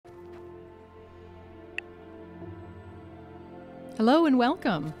Hello and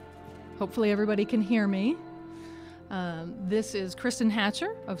welcome. Hopefully everybody can hear me. This is Kristen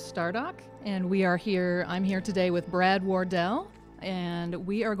Hatcher of Stardock, and I'm here today with Brad Wardell, and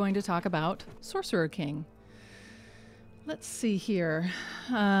we are going to talk about Sorcerer King. Let's see here.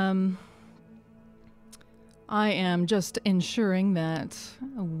 I am just ensuring that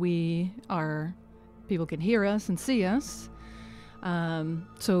people can hear us and see us.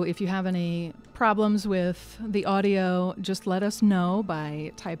 So if you have any problems with the audio, just let us know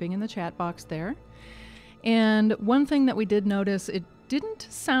by typing in the chat box there. And one thing that we did notice, it didn't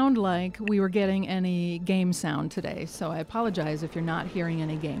sound like we were getting any game sound today, so I apologize if you're not hearing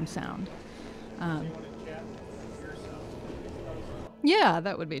any game sound. Yeah,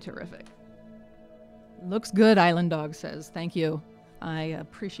 that would be terrific. Looks good, Island Dog says. Thank you. I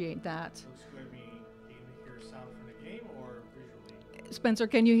appreciate that. Looks good to me. Can you hear sound from the game or visually? Spencer,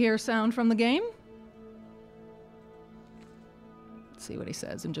 can you hear sound from the game? Let's see what he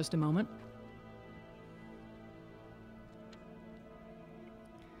says in just a moment.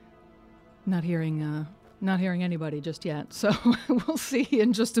 Not hearing anybody just yet, so we'll see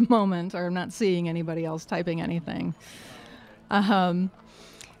in just a moment. Or I'm not seeing anybody else typing anything. But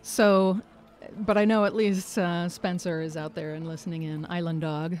I know at least Spencer is out there and listening in. Island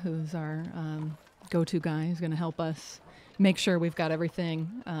Dog, who's our go-to guy, is going to help us make sure we've got everything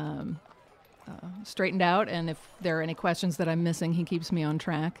straightened out, and if there are any questions that I'm missing, he keeps me on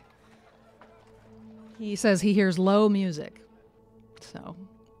track. He says he hears low music, so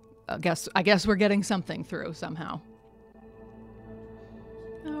I guess we're getting something through somehow.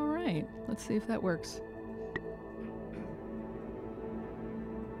 All right, let's see if that works.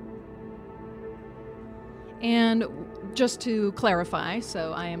 And just to clarify,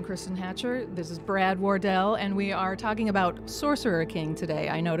 so I am Kristen Hatcher, this is Brad Wardell, and we are talking about Sorcerer King today.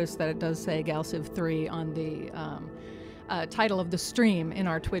 I noticed that it does say Galciv 3 on the title of the stream in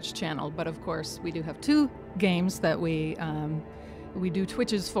our Twitch channel, but of course we do have two games that we do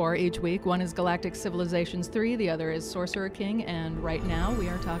Twitches for each week. One is Galactic Civilizations 3, the other is Sorcerer King, and right now we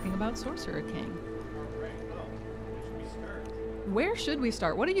are talking about Sorcerer King. Where should we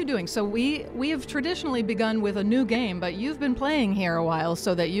start? What are you doing? So we have traditionally begun with a new game, but you've been playing here a while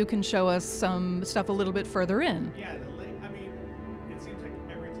so that you can show us some stuff a little bit further in. Yeah, it seems like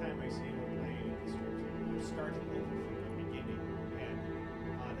every time I see him play the description, we're starting over from the beginning, and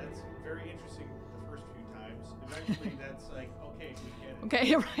that's very interesting the first few times. Eventually that's like, okay, we get it.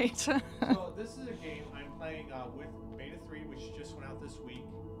 Okay, right. So this is a game I'm playing with Beta 3, which just went out this week,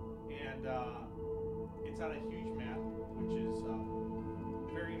 and it's on a huge map, which is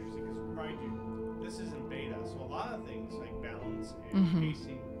very interesting because, mind you, this is in beta, so a lot of things like balance and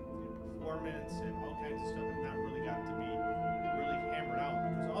pacing and performance and all kinds of stuff have not really got to be really hammered out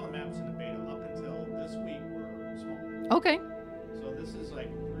because all the maps in the beta up until this week were small. Okay. So this is like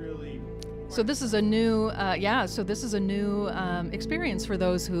really... So this is a new, experience for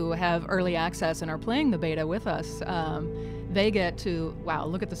those who have early access and are playing the beta with us. They get to, wow,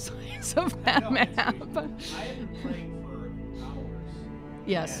 look at the size of that map. I have been playing for hours.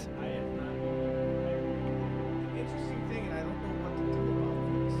 Yes. And I have not. The interesting thing, and I don't know what to do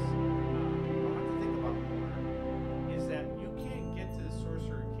about this, I'll have to think about more, is that you can't get to the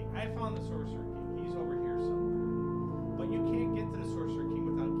Sorcerer King. I found the Sorcerer King. He's over here somewhere. But you can't get to the Sorcerer King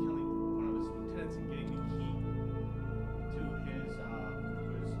without killing one of his lieutenants and getting the key to his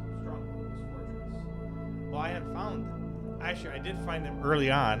stronghold, his fortress. Well, I have found them. Actually, I did find them early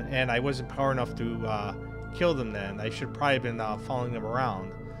on, and I wasn't power enough to kill them then. I should probably have been following them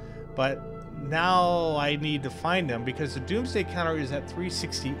around. But now I need to find them because the Doomsday counter is at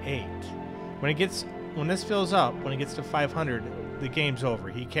 368. When this fills up, when it gets to 500, the game's over.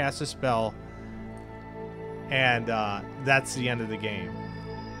 He casts a spell, and that's the end of the game.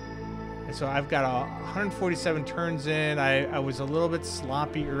 And so I've got 147 turns in. I was a little bit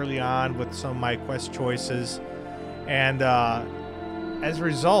sloppy early on with some of my quest choices. And as a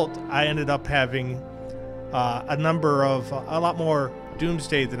result, I ended up having a lot more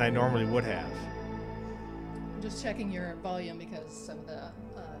Doomsday than I normally would have. I'm just checking your volume because some of the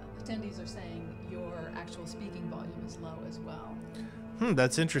attendees are saying your actual speaking volume is low as well.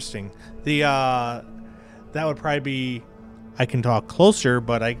 That's interesting. That would probably be, I can talk closer,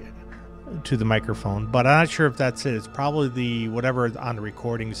 to the microphone, but I'm not sure if that's it. It's probably the whatever on the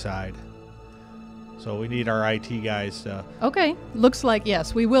recording side. So we need our IT guys to... Okay. Looks like,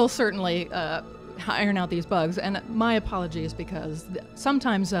 yes, we will certainly iron out these bugs. And my apologies because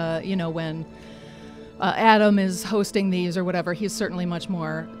sometimes, when Adam is hosting these or whatever, he's certainly much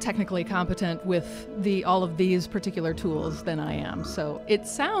more technically competent with all of these particular tools than I am. So it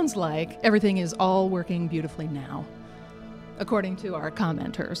sounds like everything is all working beautifully now. according to our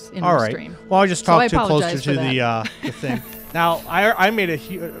commenters in All our right. stream. Well, I just So I talked too closer apologize to for the thing. Now, I made a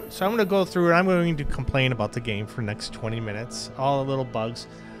huge... So I'm going to go through and I'm going to complain about the game for the next 20 minutes. All the little bugs.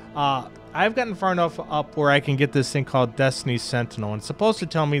 I've gotten far enough up where I can get this thing called Destiny's Sentinel. And it's supposed to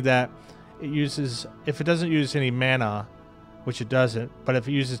tell me that it uses... If it doesn't use any mana, which it doesn't, but if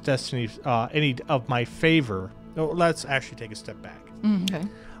it uses Destiny's... any of my favor... No, let's actually take a step back. Okay.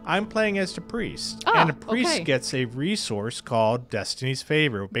 I'm playing as the priest, Ah, and the priest okay. gets a resource called Destiny's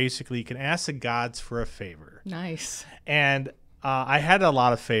Favor. Basically, you can ask the gods for a favor. Nice. And I had a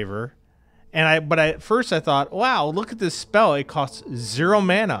lot of favor, but at first I thought, wow, look at this spell. It costs 0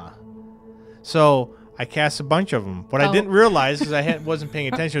 mana. So I cast a bunch of them. What I didn't realize, because I wasn't paying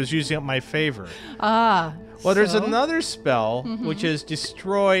attention, I was using up my favor. Ah. Well, there's so? another spell, which is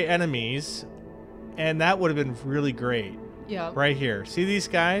destroy enemies, and that would have been really great. Yeah. Right here. See these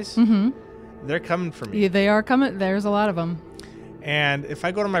guys? Mm-hmm. They're coming for me. Yeah, they are coming. There's a lot of them. And if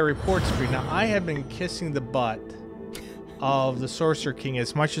I go to my report screen, now I have been kissing the butt of the Sorcerer King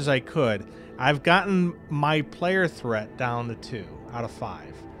as much as I could. I've gotten my player threat down to 2 out of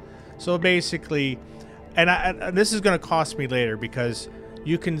 5. So basically, and this is going to cost me later because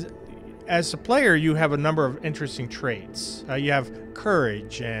you can, as a player, you have a number of interesting traits. You have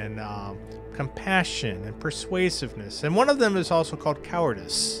courage and compassion and persuasiveness, and one of them is also called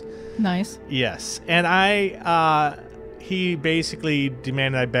cowardice. Nice. Yes, and he basically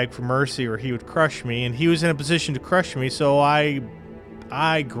demanded I beg for mercy or he would crush me, and he was in a position to crush me, so I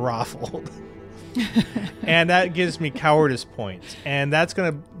groveled. And that gives me cowardice points, and that's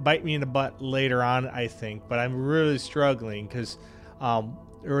going to bite me in the butt later on, I think, but I'm really struggling because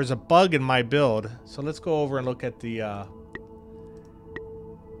there was a bug in my build. So let's go over and look at the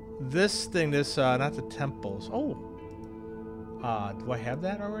this thing, not the temples. Oh, do I have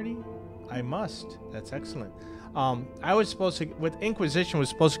that already? I must. That's excellent. I was supposed to, with Inquisition, was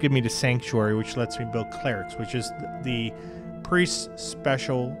supposed to give me the Sanctuary, which lets me build clerics, which is the priest's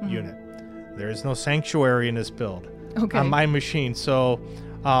special unit. There is no Sanctuary in this build on my machine, so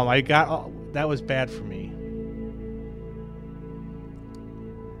I got that was bad for me.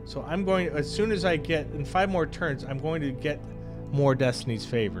 So I'm going, as soon as I get in 5 more turns, I'm going to get more Destiny's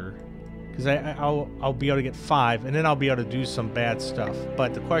Favor, because I'll be able to get 5, and then I'll be able to do some bad stuff.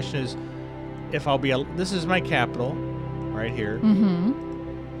 But the question is, if I'll be able, this is my capital, right here,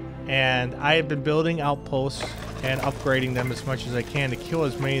 and I have been building outposts and upgrading them as much as I can to kill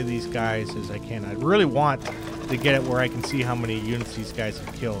as many of these guys as I can. I really want to get it where I can see how many units these guys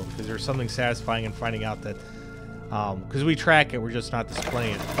have killed, because there's something satisfying in finding out that, because we track it, we're just not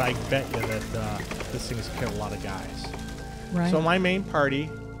displaying it. But I bet you that this thing has killed a lot of guys. Right. So my main party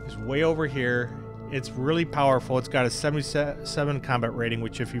is way over here. It's really powerful. It's got a 77 combat rating,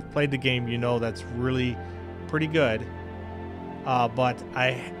 which if you've played the game, you know that's really pretty good. But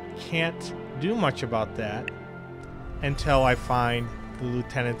I can't do much about that until I find the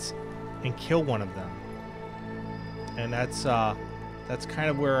lieutenants and kill one of them. And that's kind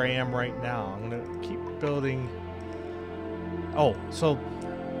of where I am right now. I'm gonna keep building. Oh, so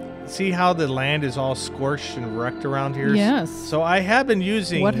see how the land is all scorched and wrecked around here? Yes. So I have been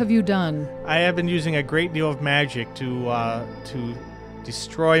using... What have you done? I have been using a great deal of magic to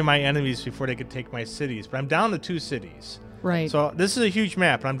destroy my enemies before they could take my cities. But I'm down to 2 cities. Right. So this is a huge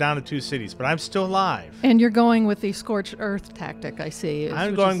map, and I'm down to 2 cities, but I'm still alive. And you're going with the scorched earth tactic, I see.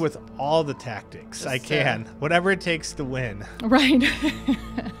 I'm going with all the tactics I can. Whatever it takes to win. Right.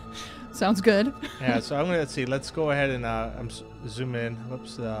 Sounds good. Yeah, so I'm going to, let's see, let's go ahead and zoom in.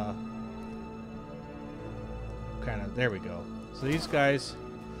 Whoops. Kind of, there we go. So these guys,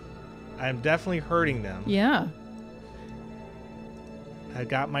 I'm definitely hurting them. Yeah. I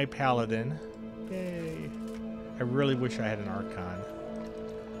got my paladin. Yay. I really wish I had an Archon.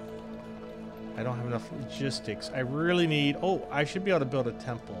 I don't have enough logistics. I really need... Oh, I should be able to build a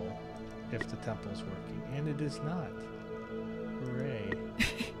temple if the temple is working. And it is not. Hooray.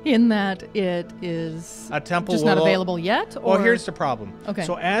 In that it is A temple just not available yet? Or? Well, here's the problem. Okay.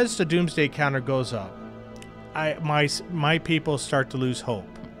 So as the Doomsday counter goes up, my people start to lose hope.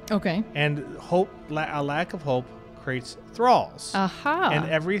 Okay. And a lack of hope creates thralls. Aha. And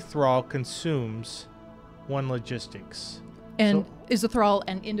every thrall consumes 1 logistics. And is the thrall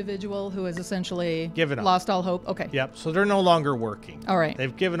an individual who has essentially given up, lost all hope? Okay. Yep. So they're no longer working. All right.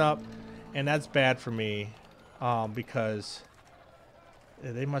 They've given up, and that's bad for me, because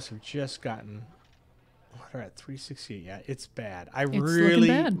they must have just gotten. What are at 368? Yeah, it's bad. It's looking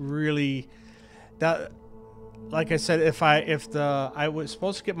bad. Really, that. Like I said, I was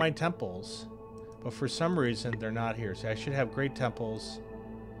supposed to get my temples, but for some reason they're not here. So I should have great temples.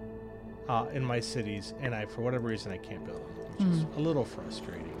 in my cities, and for whatever reason I can't build them, which is a little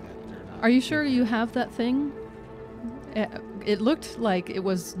frustrating that they're not. Are you sure you have that thing? It looked like it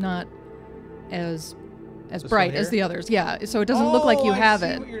was not as bright as the others. Yeah, so it doesn't look like you have I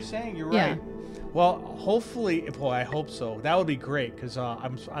it. see what you're saying. You're Yeah. right. Well, hopefully, I hope so. That would be great because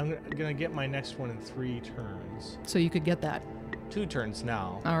I'm gonna get my next one in 3 turns. So you could get that. 2 turns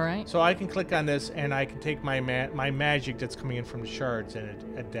now. All right. So I can click on this and I can take my magic that's coming in from the shards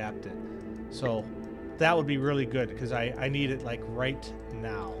and adapt it. So that would be really good because I need it like right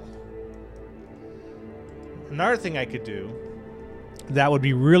now. Another thing I could do that would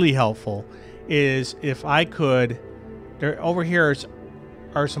be really helpful is if I could, over here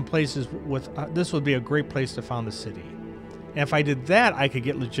are some places with, this would be a great place to found a city. And if I did that, I could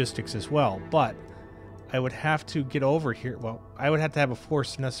get logistics as well. But I would have to get over here. Well, I would have to have a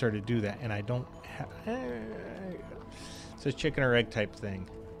force necessary to do that, and I don't have. It's a chicken or egg type thing.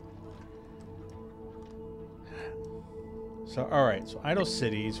 So, all right. So, idle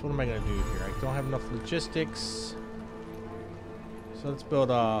cities. What am I going to do here? I don't have enough logistics. So, let's build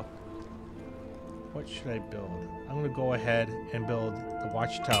what should I build? I'm going to go ahead and build the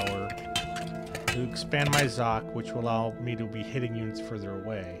watchtower to expand my Zoc, which will allow me to be hitting units further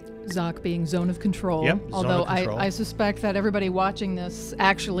away. Zoc being zone of control. Yep, although zone of control. I suspect that everybody watching this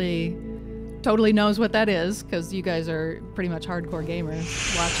actually totally knows what that is because you guys are pretty much hardcore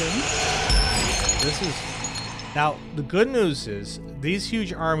gamers watching. This is now the good news is these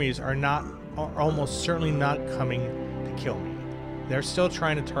huge armies are almost certainly not coming to kill me. They're still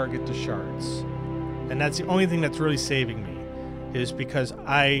trying to target the shards, and that's the only thing that's really saving me, is because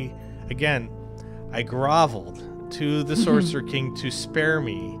I groveled to the Sorcerer King to spare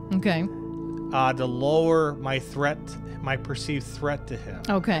me. Okay. To lower my perceived threat to him.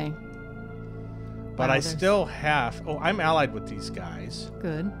 Okay. But Wow, I still have. Oh, I'm allied with these guys.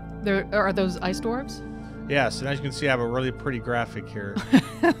 Good. Are those ice dwarves? Yes, and as you can see, I have a really pretty graphic here.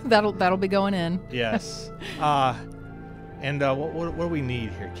 that'll be going in. Yes. And what do we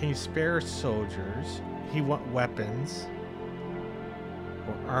need here? Can you spare soldiers? He want weapons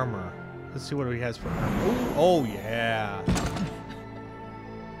or armor. Let's see what he has for armor. Oh yeah.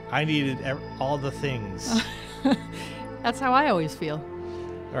 I needed all the things. That's how I always feel.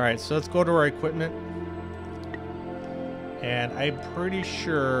 All right, so let's go to our equipment. And I'm pretty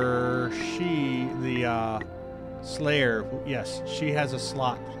sure the Slayer, yes, she has a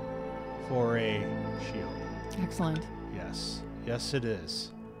slot for a shield. Excellent. Yes. Yes, it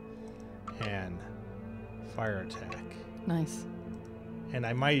is. And fire attack. Nice. And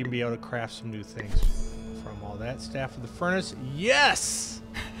I might even be able to craft some new things from all that. Staff of the Furnace. Yes!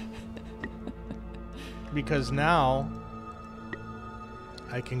 Because now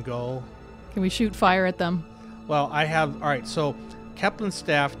I can go. Can we shoot fire at them? Well, I have. All right, so Keplin's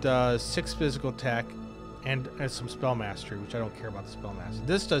staff does 6 physical attack and some spell mastery, which I don't care about the spell mastery.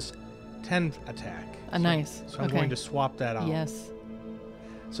 This does 10 attack. Nice. So I'm going to swap that out. Yes.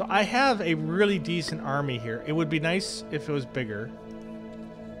 So I have a really decent army here. It would be nice if it was bigger.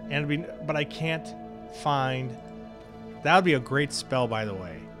 But I can't find. That would be a great spell, by the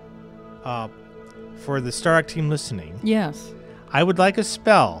way. For the Stardock team listening. Yes. I would like a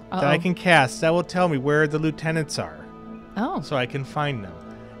spell that I can cast that will tell me where the lieutenants are. Oh. So I can find them.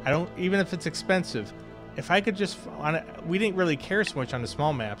 I don't, even if it's expensive. If I could just, we didn't really care so much on the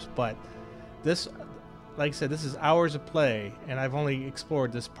small maps, but this, like I said, this is hours of play, and I've only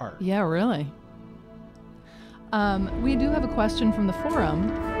explored this part. Yeah, really. We do have a question from the forum.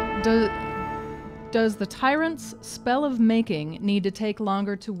 Does the Tyrant's Spell of Making need to take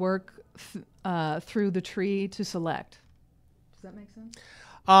longer to work through the tree to select? Does that make sense?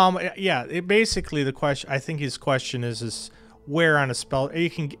 Yeah. Basically, the question. I think his question is where on a spell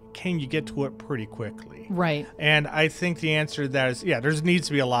can you get to it pretty quickly? Right. And I think the answer to that is there needs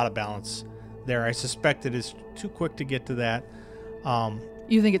to be a lot of balance there. I suspect it is too quick to get to that.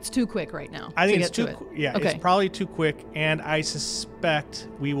 You think it's too quick right now? I think it's too. Yeah, okay. It's probably too quick, and I suspect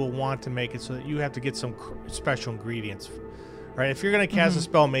we will want to make it so that you have to get some special ingredients. Right, if you're going to cast a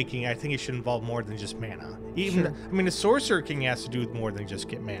spell making, I think it should involve more than just mana. I mean, the Sorcerer King has to do more than just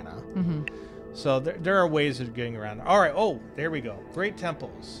get mana. So there are ways of getting around it. All right, there we go. Great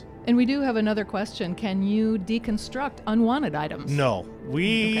temples. And we do have another question. Can you deconstruct unwanted items? No,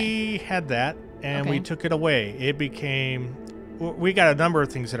 we had that, and we took it away. It became... We got a number of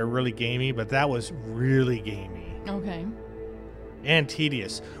things that are really gamey, but that was really gamey. Okay. And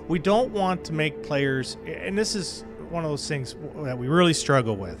tedious. We don't want to make players... And this is one of those things that we really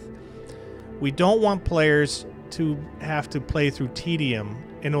struggle with. We don't want players to have to play through tedium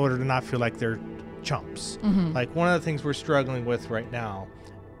in order to not feel like they're chumps. Like one of the things we're struggling with right now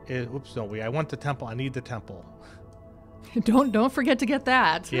oops, no, I want the temple. I need the temple. Don't forget to get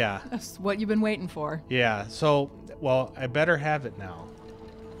that. Yeah. That's what you've been waiting for. Yeah, so, well, I better have it now,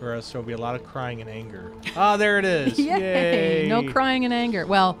 or else there'll be a lot of crying and anger. Ah, there it is. Yay! Yay! No crying and anger.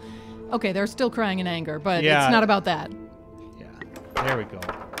 Well, okay, they're still crying and anger, but Yeah. it's not about that. Yeah, there we go.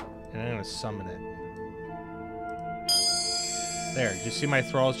 And I'm going to summon it. There, did you see my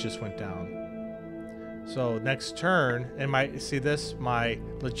thralls just went down? So next turn, and my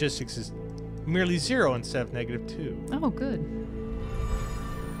logistics is merely 0 instead of -2. Oh, good.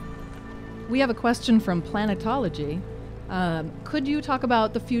 We have a question from Planetology. Could you talk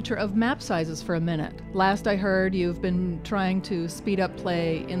about the future of map sizes for a minute? Last I heard, you've been trying to speed up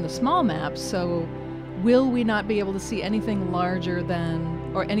play in the small maps, so will we not be able to see anything larger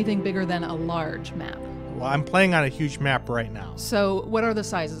than, or anything bigger than a large map? Well, I'm playing on a huge map right now. So what are the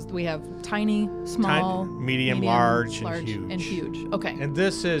sizes? We have tiny, small, medium, large, and huge. And huge. Okay. And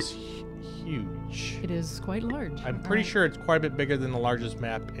this is huge. It is quite large. I'm pretty sure it's quite a bit bigger than the largest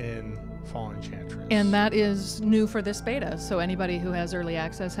map in Fallen Enchantress. And that is new for this beta, so anybody who has early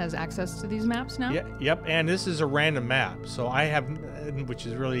access has access to these maps now? Yeah, yep, and this is a random map, so I have, which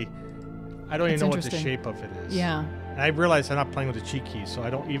is really, I don't even know what the shape of it is. Yeah. And I realize I'm not playing with the cheat keys, so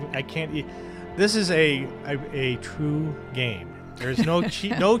I can't. This is a true game. There's no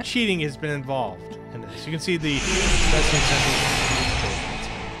no cheating has been involved in this. You can see the Destiny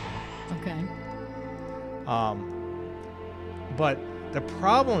Okay. But the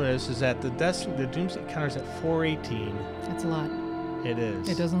problem is that the Doomsday counter is at 418. That's a lot. It is.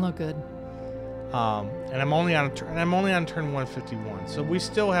 It doesn't look good. And I'm only on turn 151, so we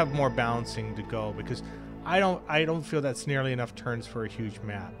still have more balancing to go because I don't feel that's nearly enough turns for a huge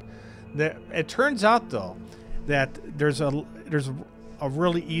map. It turns out though that there's a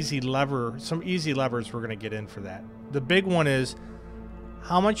really easy lever, some easy levers we're going to get in for that. The big one is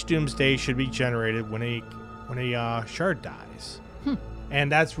how much Doomsday should be generated when a shard dies. And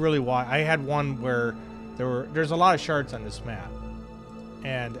that's really why I had one where there's a lot of shards on this map,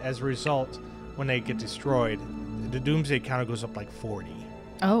 and as a result, when they get destroyed, the Doomsday counter goes up like 40.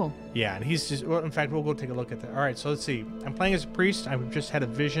 Oh. Yeah, and he's just. Well, in fact, we'll go take a look at that. All right, so let's see. I'm playing as a priest. I just had a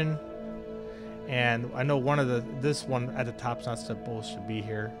vision, and I know this one at the top's not supposed to be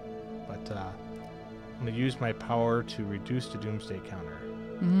here, but I'm gonna use my power to reduce the Doomsday counter.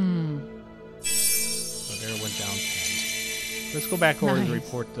 So there it went down 10. Let's go back over to the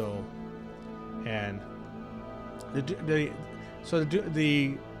report though, and the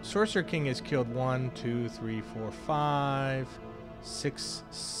Sorcerer King has killed 1, 2, 3, 4, 5, 6,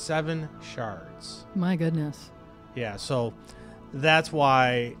 7 shards. My goodness. Yeah, so that's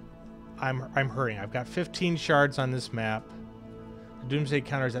why I'm hurting. I've got 15 shards on this map. The Doomsday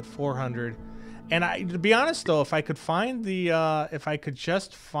counter is at 400, and to be honest though, if I could find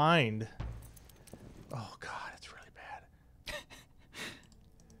just find, oh god.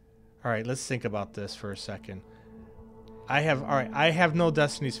 All right, let's think about this for a second. I have no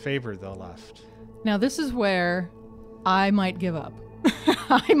Destiny's Favor though left. Now this is where I might give up.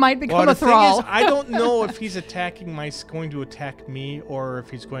 I might become a thrall. Thing is, I don't know if he's going to attack me or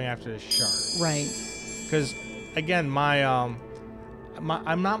if he's going after the shard. Right. Because again, I'm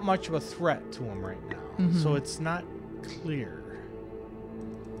not much of a threat to him right now, so it's not clear.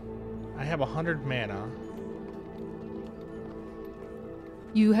 I have 100 mana.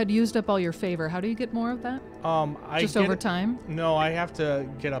 You had used up all your favor. How do you get more of that? Just over time? No, I have to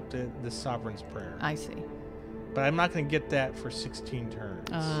get up to the Sovereign's Prayer. I see. But I'm not going to get that for 16 turns.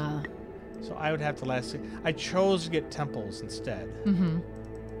 So I would have to last. I chose to get temples instead.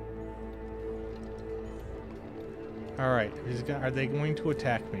 All right. Are they going to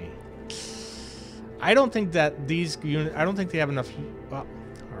attack me? I don't think that these units. I don't think they have enough. Well,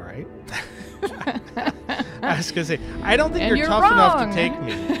 all right. I was gonna say, I don't think you're tough enough to take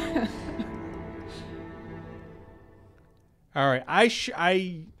me. All right,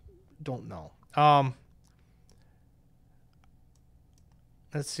 I don't know.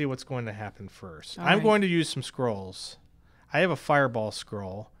 Let's see what's going to happen first. I'm going to use some scrolls. I have a fireball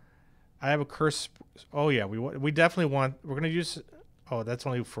scroll. I have a curse. Oh yeah, we definitely want. We're gonna use. Oh, that's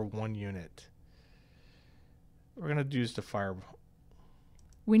only for 1 unit. We're gonna use the fireball.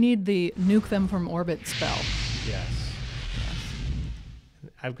 We need the nuke them from orbit spell. Yes.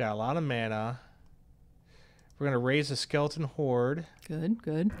 I've got a lot of mana. We're going to raise a skeleton horde. Good,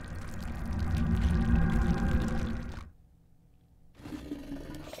 good.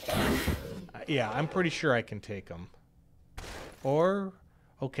 Yeah, I'm pretty sure I can take them. Or,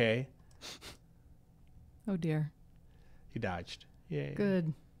 okay. Oh dear. He dodged. Yay.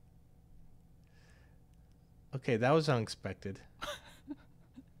 Good. Okay, that was unexpected.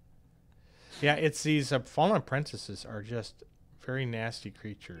 Yeah, it's these fallen apprentices are just very nasty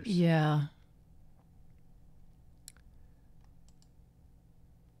creatures. Yeah.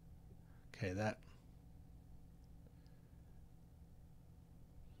 Okay, that.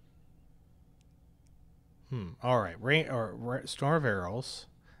 All right. Storm of Arrows.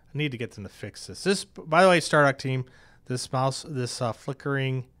 I need to get them to fix this. This, by the way, Stardock team, this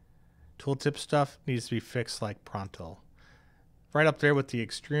flickering tooltip stuff needs to be fixed like pronto. Right up there with the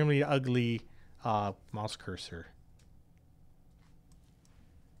extremely ugly mouse cursor.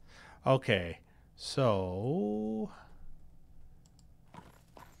 Okay, so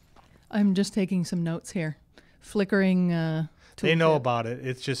I'm just taking some notes here. Flickering. They know tooltip. about it.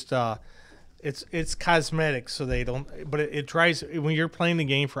 It's just it's cosmetic, so they don't. But it drives when you're playing the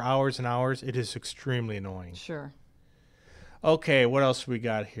game for hours and hours. It is extremely annoying. Sure. Okay, what else we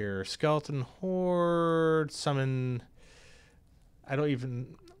got here? Skeleton horde, summon. I don't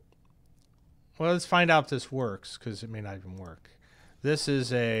even. Well, let's find out if this works because it may not even work. This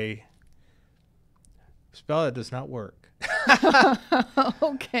is a spell that does not work.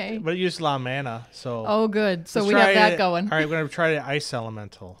 Okay. But it uses a lot of mana, so. Oh, good. So let's we try have that it. going. All right, we're gonna try the ice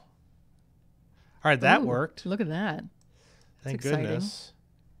elemental. All right, that Ooh, worked. Look at that. Thank exciting. goodness.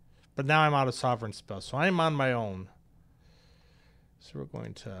 But now I'm out of sovereign spells, so I'm on my own. So we're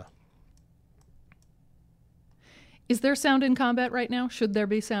going to. Is there sound in combat right now? Should there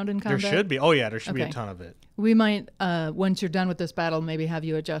be sound in combat? There should be. Oh yeah, there should be a Okay. ton of it. We might, once you're done with this battle, maybe have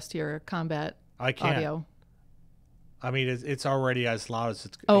you adjust your combat I can't. audio. I mean, it's already as loud as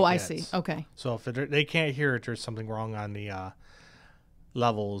it's. Oh, it I gets. see. Okay. So if they can't hear it, there's something wrong on the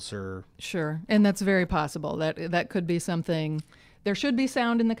levels or. Sure. And that's very possible. That could be something. There should be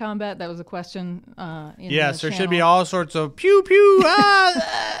sound in the combat. That was a question. Yes, the there should be channel. all sorts of pew pew. Right.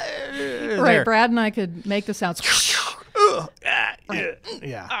 There. Brad and I could make the sounds.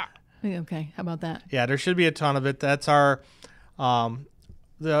 Yeah. Okay. How about that? Yeah, there should be a ton of it. That's our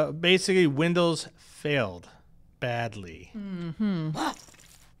the basically Windows failed badly. Mm-hmm.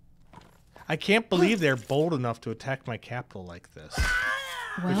 I can't believe they're bold enough to attack my capital like this.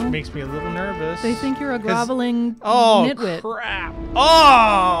 Which Well, makes me a little nervous. they think you're a groveling Oh nitwit. crap.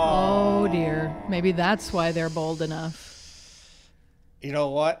 Oh! Oh dear. Maybe that's why they're bold enough. You know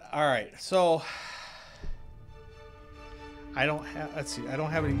what? All right. So I don't have let's see. I don't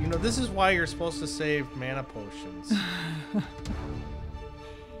have any this is why you're supposed to save mana potions.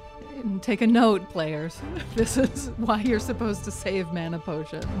 And take a note, players. This is why you're supposed to save mana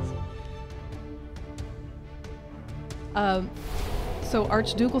potions. So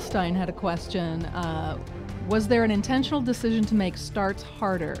Archdukelstein had a question. Was there an intentional decision to make starts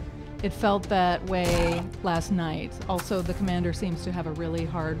harder? It felt that way last night. Also, the commander seems to have a really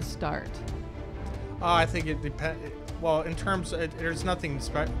hard start. I think it depends. Well, in terms of, there's nothing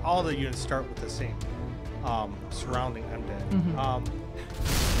special. All the units start with the same surrounding undead. Mm-hmm.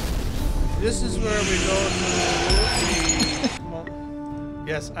 This is where we go to the...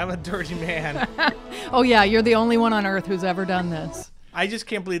 Yes, I'm a dirty man. Oh yeah, you're the only one on Earth who's ever done this. I just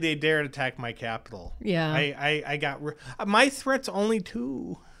can't believe they dared attack my capital. Yeah. I got... my threat's only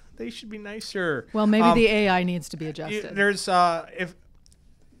 2. They should be nicer. Well, maybe the AI needs to be adjusted. There's...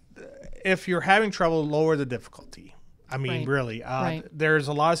 If you're having trouble, lower the difficulty. I mean, Right. really. Right. There's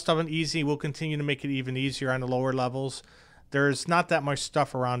a lot of stuff on easy. We'll continue to make it even easier on the lower levels. There's not that much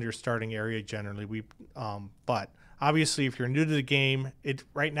stuff around your starting area generally. But obviously, if you're new to the game, it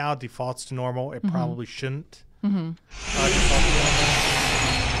right now defaults to normal. It probably shouldn't. Mm-hmm. Default to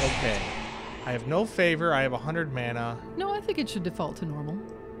normal. Okay. I have no favor. I have 100 mana. No, I think it should default to normal.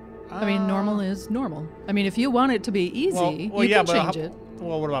 I mean, normal is normal. I mean, if you want it to be easy, you can change it.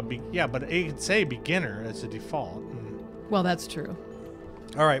 Well, what about but it could say beginner as a default. Well, that's true.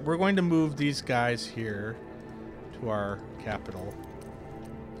 All right, we're going to move these guys here to our capital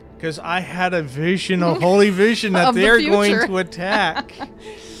because I had a vision, a holy vision that Of the they're going future. to attack.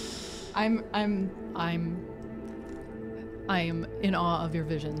 I'm in awe of your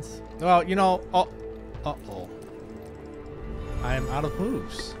visions. Well, uh-oh. I am out of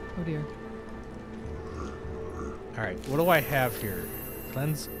moves. Oh dear. All right, what do I have here?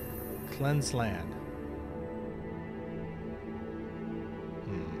 Cleanse land.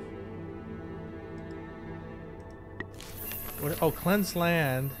 Cleanse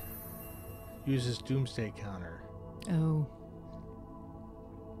land uses Doomsday counter. Oh.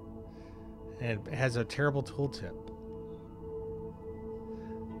 And it has a terrible tooltip.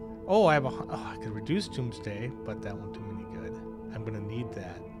 Oh, I could reduce Doomsday, but that won't do me any good. I'm going to need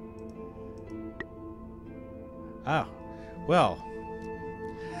that. Oh, well.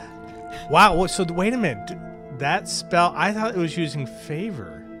 Wow, so wait a minute. That spell, I thought it was using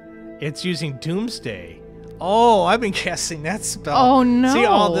favor. It's using Doomsday. Oh, I've been casting that spell. Oh, no. See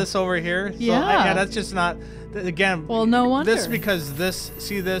all this over here? So, Yeah. that's just not. Again. Well, no wonder. This because this.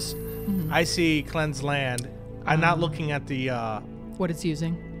 See this? I see cleanse land. I'm not looking at the. What it's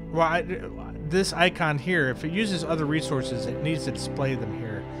using. Well, this icon here. If it uses other resources, it needs to display them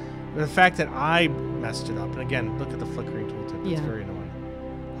here. But the fact that I messed it up, and again, look at the flickering tooltip. It's very annoying.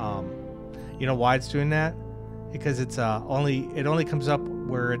 You know why it's doing that? Because it's it only comes up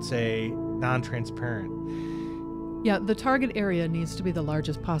where it's a non-transparent. Yeah, the target area needs to be the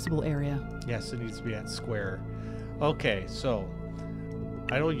largest possible area. Yes, it needs to be at square. Okay, so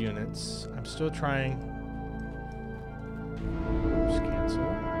idle units. I'm still trying. Just cancel.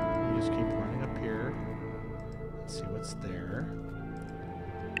 We just keep running up here. Let's see what's there.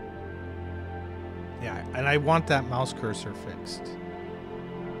 Yeah, and I want that mouse cursor fixed.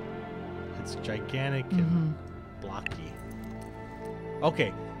 It's gigantic and blocky.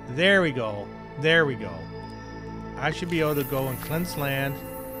 Okay, there we go. There we go. I should be able to go and cleanse land.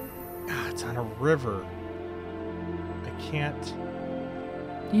 Ah, it's on a river. I can't.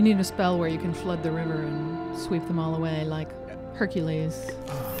 You need a spell where you can flood the river and sweep them all away, like Hercules.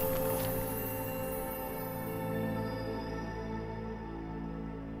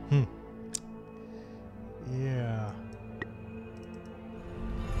 Yeah.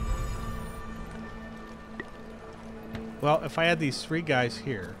 Well, if I had these 3 guys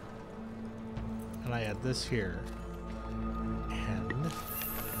here, and I had this here, and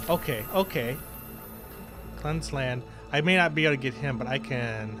okay, cleanse land. I may not be able to get him, but I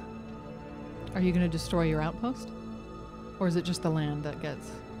can. Are you going to destroy your outpost? Or is it just the land that gets...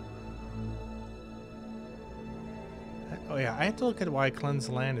 Oh yeah, I have to look at why cleanse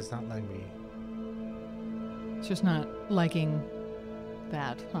land is not letting me. It's just not liking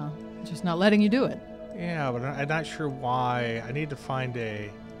that, huh? It's just not letting you do it. Yeah, but I'm not sure why. I need to find a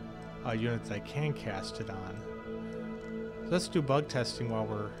unit that I can cast it on. So let's do bug testing while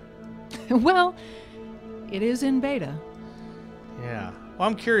we're... Well, it is in beta. Yeah. Well,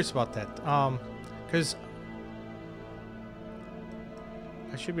 I'm curious about that. Because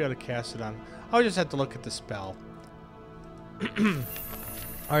I should be able to cast it on. I'll just have to look at the spell.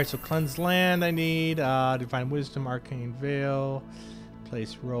 Alright, so cleanse land I need. Divine Wisdom, Arcane Veil,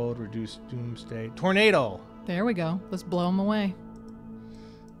 place road, reduce Doomsday. Tornado! There we go. Let's blow them away.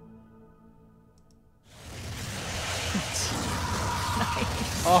 Nice.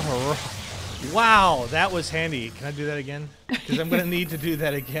 Oh, wow, that was handy. Can I do that again? Because I'm going to need to do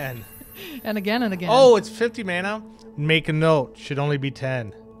that again. And again and again. Oh, it's 50 mana? Make a note. Should only be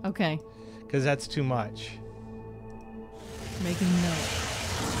 10. Okay. Because that's too much. Making note.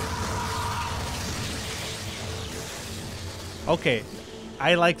 Okay,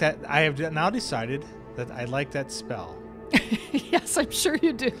 I like that. I have now decided that I like that spell. Yes, I'm sure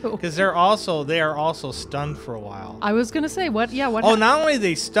you do. Because they are also stunned for a while. I was gonna say what? Yeah, what? Oh, not only are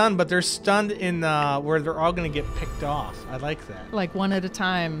they stunned, but they're stunned in where they're all gonna get picked off. I like that. Like one at a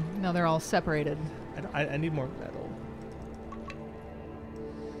time. Now they're all separated. I need more metal.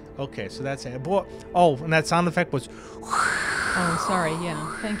 Okay, so that's it. Oh, and that sound effect was. Oh, sorry.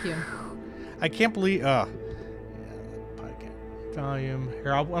 Yeah, thank you. I can't believe. Volume.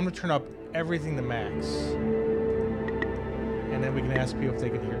 Here, I'm gonna turn up everything to max. And then we can ask people if they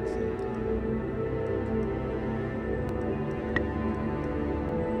can hear anything.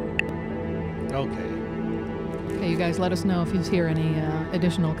 Okay. Okay, you guys, let us know if you hear any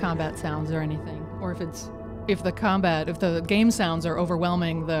additional combat sounds or anything, or if the game sounds are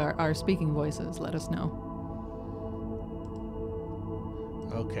overwhelming our speaking voices. Let us know.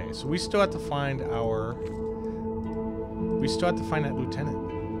 Okay, so we still have to find that lieutenant.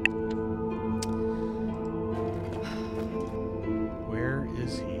 Where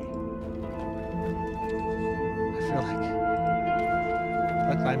is he? I feel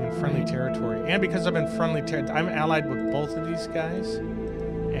like I'm in friendly territory. And because I'm in friendly territory, I'm allied with both of these guys.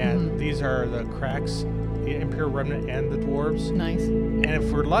 And these are the cracks, the Imperial Remnant and the dwarves. Nice. And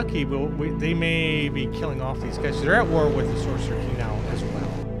if we're lucky, they may be killing off these guys. They're at war with the Sorcerer King now as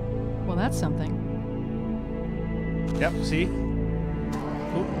well. Well, that's something. Yep, see?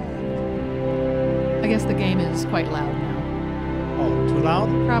 Ooh. I guess the game is quite loud now. Oh, too loud?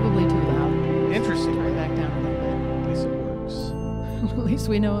 Probably too loud. Interesting. Turn it back down a little At least it works. bit. At least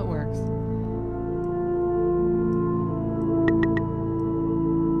we know it works.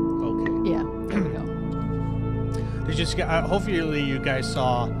 Okay. Yeah, there we go. Did you just hopefully you guys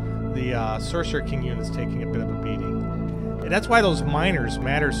saw the Sorcerer King units taking a bit of a beating. And that's why those miners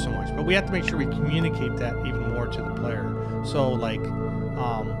matter so much. But we have to make sure we communicate that even more to the player. So, like,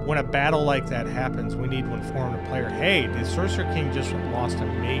 when a battle like that happens, we need to inform the player, hey, the Sorcerer King just lost a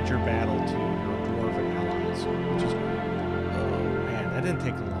major battle to your dwarven allies, which is, oh man, that didn't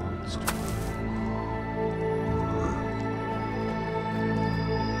take long.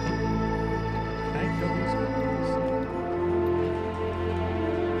 Can I kill these guys?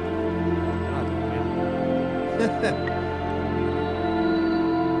 Oh, man.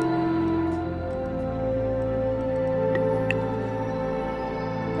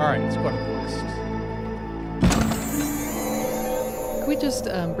 Alright, let's go to quest. Can we just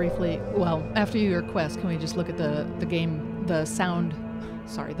briefly, well, after your quest, can we just look at the game, the sound,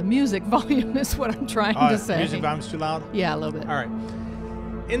 sorry, the music volume is what I'm trying to say. Music volume's too loud? Yeah, a little bit. Alright.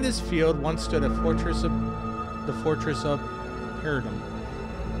 In this field once stood the fortress of Paradum.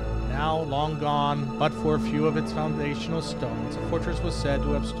 Now long gone, but for a few of its foundational stones, the fortress was said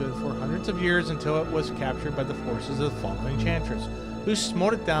to have stood for hundreds of years until it was captured by the forces of the fallen enchantress, who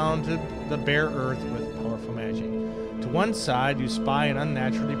smote it down to the bare earth with powerful magic. To one side, you spy an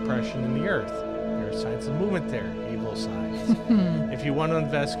unnatural depression in the earth. There are signs of movement there, evil signs. If you want to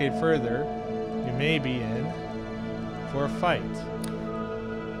investigate further, you may be in for a fight.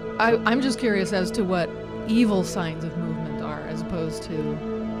 I'm just curious as to what evil signs of movement are, as opposed to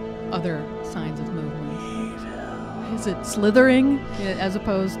other signs of movement. Evil. Is it slithering as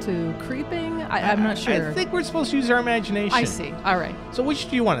opposed to creeping? I'm not sure. I think we're supposed to use our imagination. I see. All right. So which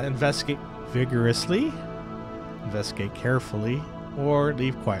do you want to investigate vigorously, investigate carefully, or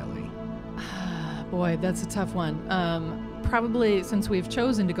leave quietly? Boy, that's a tough one. Probably, since we've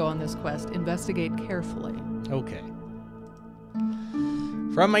chosen to go on this quest, investigate carefully. Okay.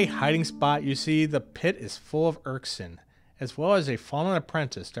 From a hiding spot, you see the pit is full of Urkson, as well as a fallen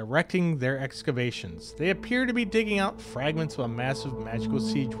apprentice directing their excavations. They appear to be digging out fragments of a massive magical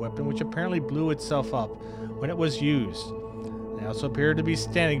siege weapon which apparently blew itself up when it was used. They also appear to be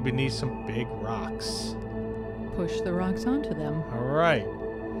standing beneath some big rocks. Push the rocks onto them. Alright.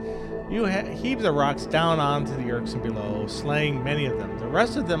 You heave the rocks down onto the Urkson below, slaying many of them. The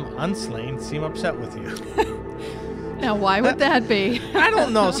rest of them, unslain, seem upset with you. Now, why would that be? I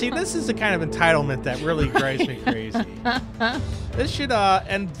don't know. See, this is the kind of entitlement that really drives me crazy. This should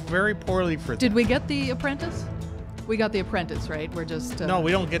end very poorly for them. Did we get the apprentice? We got the apprentice, right? We're just... No, we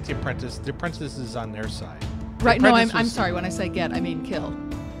don't get the apprentice. The apprentice is on their side. Right, no, I'm sorry. When I say get, I mean kill.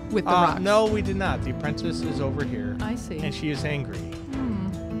 With the rocks. No, we did not. The apprentice is over here. I see. And she is angry.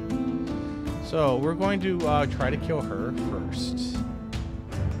 So, we're going to try to kill her first.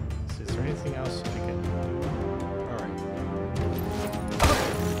 Is there anything else I can do?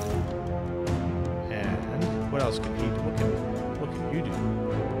 What else can he do? What can you do?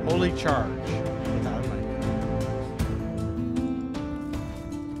 Holy charge. Without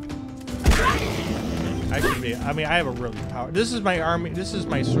I should be. I mean, I have a really power. This is my army. This is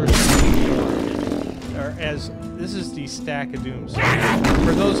my sorcerer. Or this is the Stack of Doom. So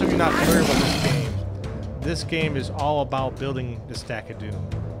for those of you not familiar with this game is all about building the Stack of Doom.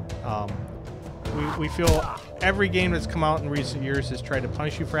 We feel every game that's come out in recent years has tried to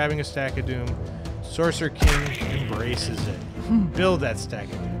punish you for having a Stack of Doom. Sorcerer King embraces it. Build that Stack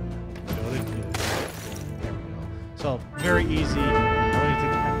of Doom. Build it good. There we go. So, very easy.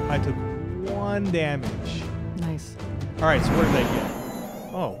 I took 1 damage. Nice. Alright, so what did I get?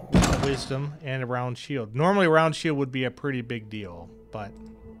 Oh, wisdom and a round shield. Normally, a round shield would be a pretty big deal, but...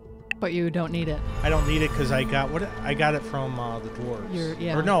 But you don't need it. I don't need it because I got it from the dwarves.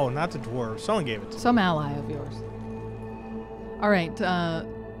 Yeah. Or no, not the dwarves. Someone gave it to me. Some ally of yours. Alright,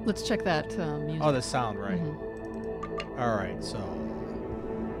 let's check that music. Oh, the sound, right. All right, so...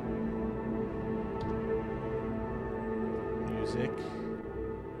 Music.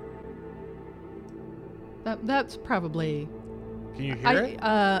 That's probably... Can you hear it?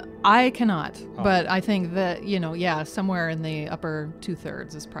 I cannot, but I think that, yeah, somewhere in the upper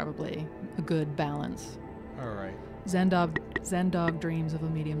 2/3 is probably a good balance. All right. Zendog dreams of a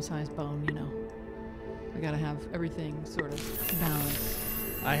medium-sized bone, We gotta have everything sort of balanced.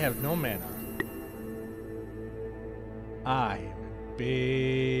 I have no mana. I am in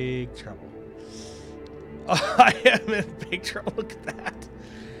big trouble. Oh, I am in big trouble. Look at that.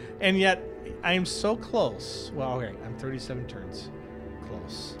 And yet, I am so close. Well, okay, I'm 37 turns.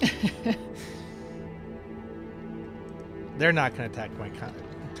 Close. They're not going to attack me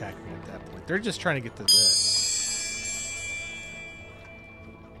at that point. They're just trying to get to this.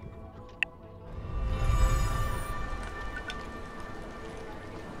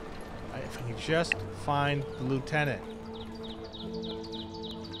 If I can just find the lieutenant.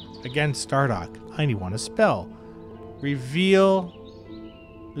 Again, Stardock. I need one to spell. Reveal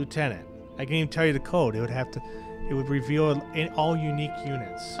lieutenant. I can even tell you the code. It would have to it would reveal all unique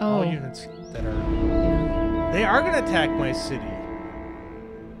units. Oh. All units that are... Yeah. They are going to attack my city.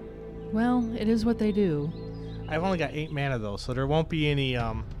 Well, it is what they do. I've only got 8 mana though, so there won't be any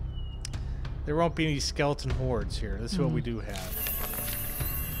skeleton hordes here. This is what we do have.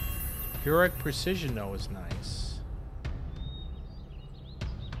 Heroic precision though is nice.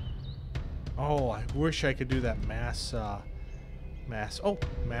 Oh, I wish I could do that mass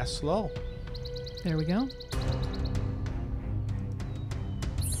slow. There we go.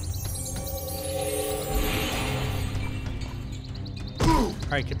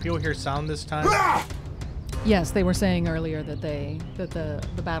 All right, can people hear sound this time? Yes, they were saying earlier that the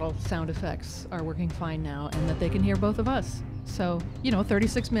battle sound effects are working fine now, and that they can hear both of us. So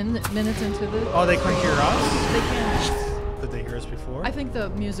 36 minutes into the. Oh, they can hear us? They can. Did they hear us before? I think the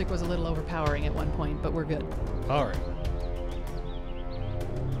music was a little overpowering at one point, but we're good. All right.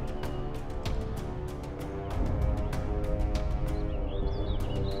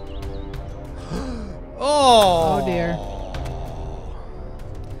 Oh dear.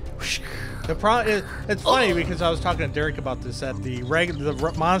 The problem is, it's funny because I was talking to Derek about this, that the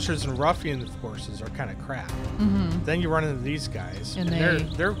monsters and ruffian forces are kind of crap. Then you run into these guys, And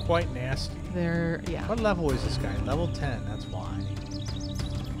they're quite nasty. Yeah. What level is this guy? Level 10. That's why.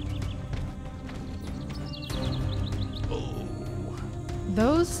 Oh.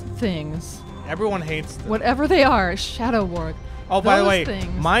 Those things, Everyone hates them. whatever they are, Shadow Ward. Oh, by the way, things.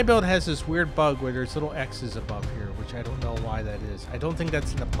 my build has this weird bug where there's little X's above here, which I don't know why that is. I don't think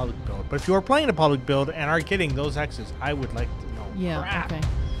that's in the public build. But if you are playing a public build and are getting those X's, I would like to know. Yeah. Crap. Okay.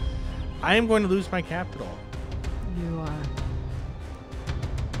 I am going to lose my capital. You are.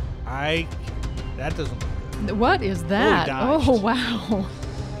 That doesn't look good. What is that? dodged. Oh wow.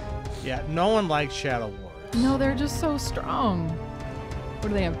 Yeah, no one likes Shadow Wars. No, they're just so strong. What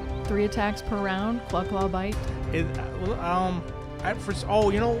do they have? 3 attacks per round? Claw, bite? See,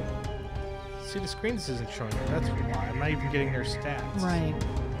 the screen isn't showing it. That's why. I'm not even getting their stats. Right.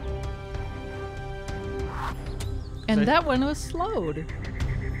 And that one was slowed.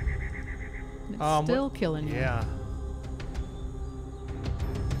 It's still killing you. Yeah.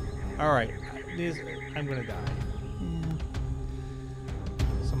 All right. I'm gonna die. Yeah.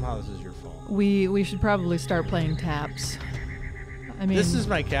 Somehow this is your fault. We should probably start playing taps. I mean, This is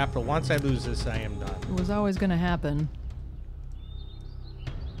my capital. Once I lose this, I am done. it was always going to happen.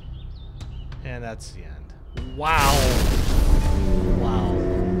 And that's the end. Wow. Wow.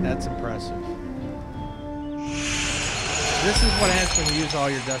 That's impressive. This is what happens when you use all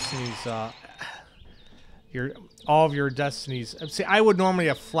your destinies, all of your destinies. See, I would normally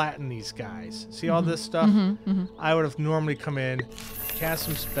have flattened these guys. See all this stuff? I would have normally come in, cast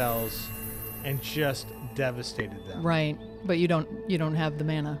some spells, and just devastated them. Right. But you don't have the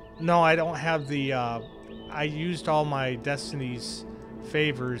mana. No, I don't have the. I used all my destiny's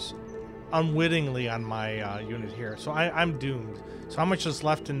favors unwittingly on my unit here, so I'm doomed. So how much is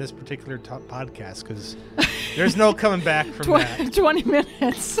left in this particular podcast? Because there's no coming back from that. 20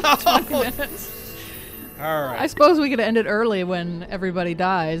 minutes. 20 minutes. All right. I suppose we could end it early when everybody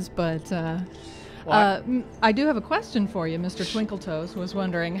dies, but I do have a question for you. Mr. Twinkletoes was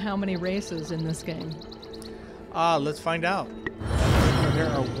wondering how many races in this game. Let's find out. There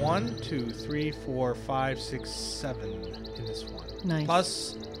are 1, 2, 3, 4, 5, 6, 7 in this one. Nice.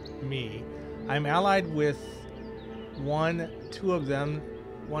 Plus me. I'm allied with 2 of them.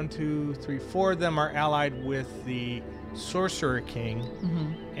 1, 2, 3, 4 of them are allied with the Sorcerer King,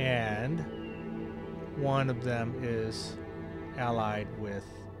 and one of them is allied with,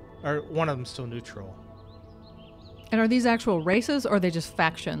 or one of them's still neutral. And are these actual races or are they just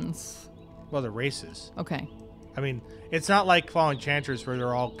factions? Well, they're races. Okay. I mean, it's not like Fallen Enchanters where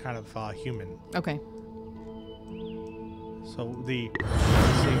they're all kind of human. Okay. So let's see,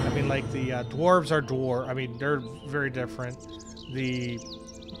 I mean, like the dwarves are dwarf. I mean, they're very different.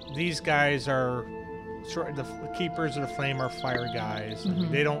 These guys are the keepers of the flame are fire guys. I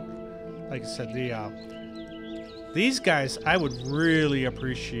mean, they don't, like I said, these guys. I would really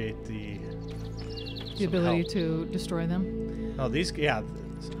appreciate the ability help. to destroy them. No, these, yeah.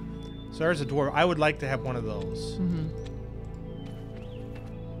 So there's a dwarf. I would like to have one of those.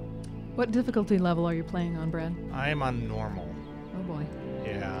 What difficulty level are you playing on, Brad? I am on normal. Oh boy.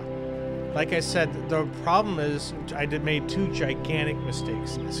 Yeah. Like I said, the problem is I made 2 gigantic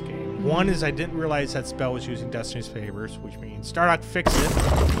mistakes in this game. One is I didn't realize that spell was using Destiny's Favors, which means Stardock fixed it.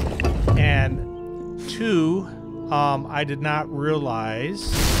 And 2, I did not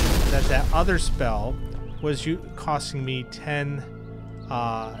realize that other spell was costing me 10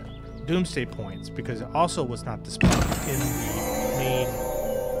 Doomsday points, because it also was not dispelled in the main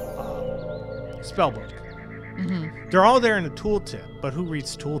spellbook. They're all there in the tooltip, but who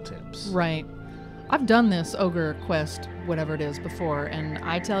reads tooltips? Right. I've done this ogre quest, whatever it is, before, and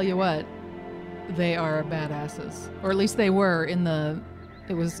I tell you what, they are badasses. Or at least they were in the...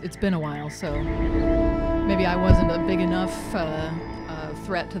 It's been a while, so maybe I wasn't a big enough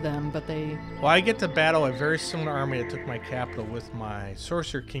threat to them, but they... Well, I get to battle a very similar army that took my capital with my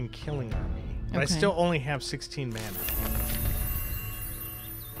Sorcerer King killing army. But I still only have 16 mana.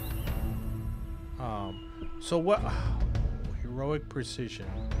 So what... Heroic Precision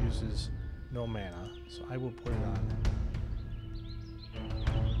uses no mana, so I will put it on.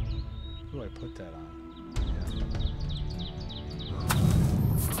 Who do I put that on?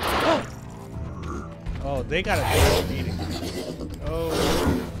 Yeah. Oh, they got a bad beating. Oh.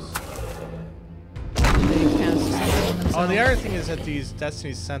 Oh, the other thing is that these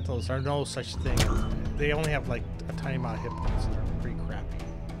Destiny Sentinels are no such thing. They only have like a tiny amount of hit points, and they're pretty crappy.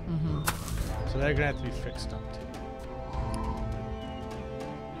 So they're gonna have to be fixed up too.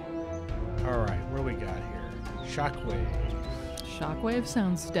 All right, what do we got here? Shockwave. Shockwave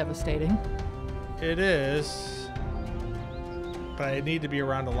sounds devastating. It is, but I need to be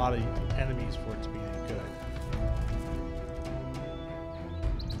around a lot of enemies for it to be any good.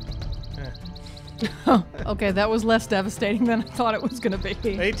 Okay, that was less devastating than I thought it was going to be.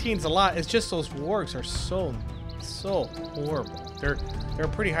 18's a lot. It's just those wargs are so horrible. They're a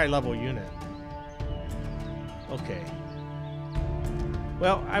pretty high level unit. Okay.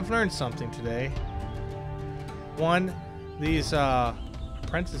 Well, I've learned something today. One, these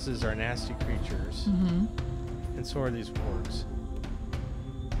apprentices are nasty creatures, and so are these wargs.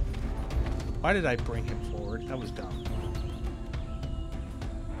 Why did I bring him forward? That was dumb.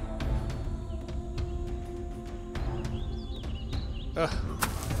 Ugh.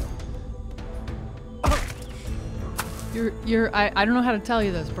 I don't know how to tell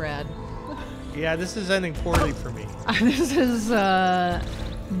you this, Brad. Yeah, this is ending poorly for me. This is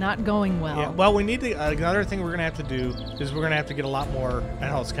not going well. Yeah, well, we need to. Another thing we're gonna have to do is we're gonna have to get a lot more. I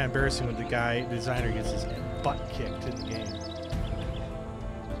know it's kind of embarrassing when the designer gets his butt kicked in the game.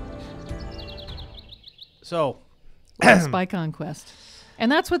 So, Spy Conquest. And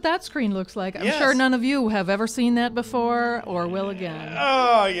that's what that screen looks like. I'm Yes. sure none of you have ever seen that before or will again.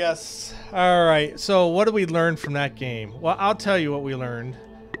 Oh, yes. All right. So what did we learn from that game? Well, I'll tell you what we learned.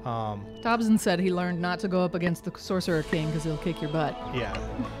 Dobson said he learned not to go up against the Sorcerer King because he'll kick your butt. Yeah.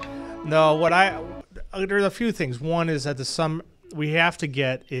 No, there's a few things. One is that we have to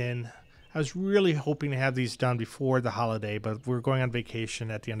get in. I was really hoping to have these done before the holiday, but we're going on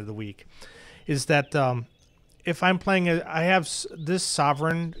vacation at the end of the week. Is that if I'm playing, I have this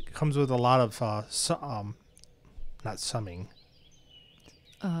Sovereign comes with a lot of not summing.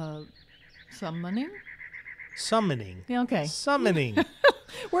 Summoning? Summoning. Yeah, okay. Summoning.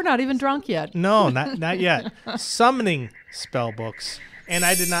 We're not even drunk yet. No, not yet. Summoning spell books, and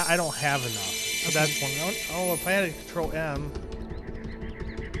I don't have enough. So that's one. Oh, if I had a Control M,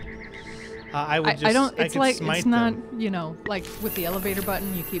 I would just. It's not, like with the elevator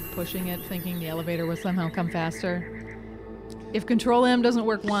button, you keep pushing it, thinking the elevator will somehow come faster. If Control M doesn't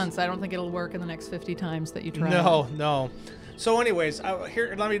work once, I don't think it'll work in the next 50 times that you try. No. So, anyways,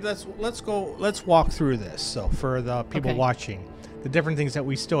 here let's walk through this. So, for the people watching, the different things that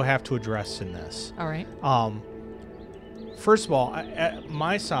we still have to address in this. All right. First of all,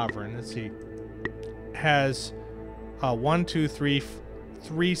 my Sovereign, let's see, has 3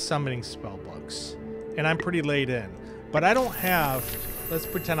 summoning spell books, and I'm pretty laid in. But I don't have. Let's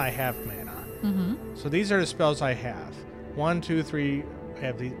pretend I have mana. So these are the spells I have. 1, 2, 3. I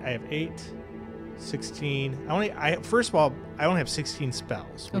have 8, 16. First of all, I only have 16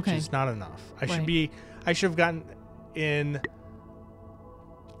 spells, which is not enough. I should have gotten in.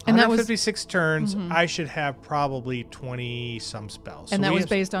 And 156 turns, I should have probably 20 some spells. And that was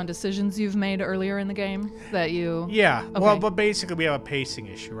based on decisions you've made earlier in the game that you. Yeah. Okay. Well, but basically we have a pacing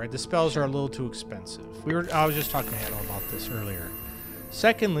issue, right? The spells are a little too expensive. I was just talking to Hannah about this earlier.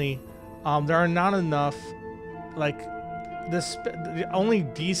 Secondly, there are not enough. Like the only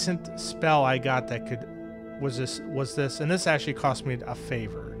decent spell I got that was this, and this actually cost me a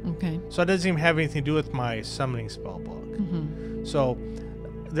favor. Okay. So it doesn't even have anything to do with my summoning spell book. So.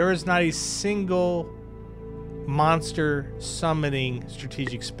 There is not a single monster summoning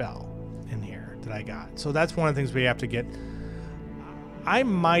strategic spell in here that I got. So that's one of the things we have to get. I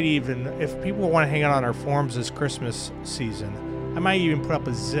might even, if people want to hang out on our forums this Christmas season, I might even put up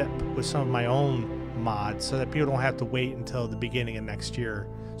a zip with some of my own mods so that people don't have to wait until the beginning of next year.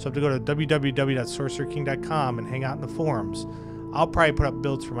 So if they go to www.sorcererking.com and hang out in the forums, I'll probably put up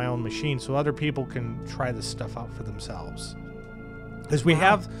builds for my own machine so other people can try this stuff out for themselves. Because we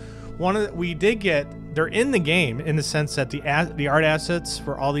have we did get, they're in the game in the sense that the art assets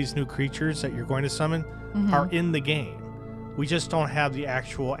for all these new creatures that you're going to summon are in the game. We just don't have the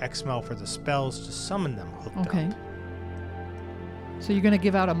actual XML for the spells to summon them hooked up. Okay. So you're going to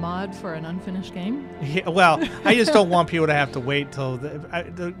give out a mod for an unfinished game? Yeah, well, I just don't want people to have to wait till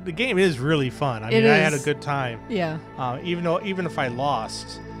the game is really fun. I mean, I had a good time. Yeah. Even if I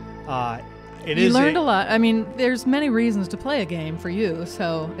lost, you learned a lot. I mean, there's many reasons to play a game for you,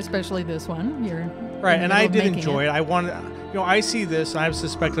 so especially this one. You're right, and I did enjoy it. I wanted, I see this, and I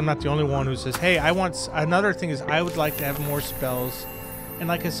suspect I'm not the only one who says, "Hey, I want." Another thing is, I would like to have more spells, and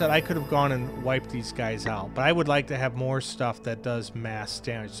like I said, I could have gone and wiped these guys out, but I would like to have more stuff that does mass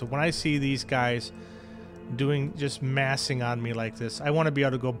damage. So when I see these guys just massing on me like this, I want to be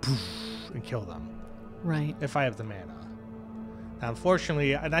able to go poof and kill them. Right. If I have the mana. Now,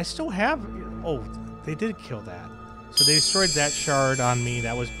 unfortunately, and I still have. Oh, they did kill that. So they destroyed that shard on me.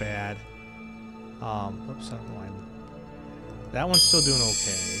 That was bad. Oops, I don't know why. That one's still doing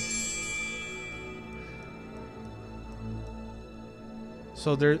okay.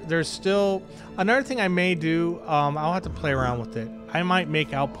 So there's still another thing I may do. I'll have to play around with it. I might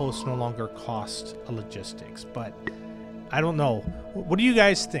make outposts no longer cost a logistics, but I don't know. What do you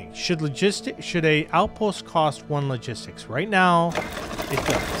guys think? Should a outpost cost 1 logistics? Right now, it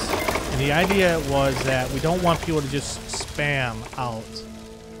does. And the idea was that we don't want people to just spam out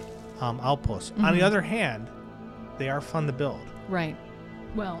outposts. On the other hand, they are fun to build. Right.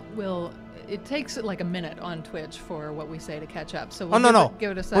 Well, it takes like a minute on Twitch for what we say to catch up. So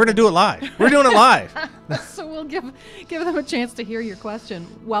give it a second. We're gonna do it live. We're doing it live. So we'll give them a chance to hear your question.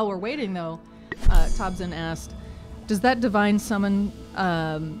 While we're waiting, though, Tobson asked, does that divine summon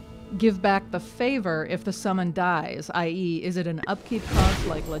give back the favor if the summon dies? I.e., is it an upkeep cost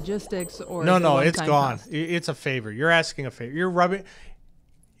like logistics or no, it's gone. It's a favor. You're asking a favor. You're rubbing.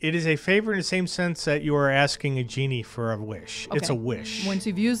 It is a favor in the same sense that you are asking a genie for a wish. Okay. It's a wish. Once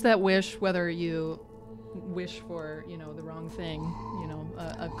you've used that wish, whether you wish for the wrong thing,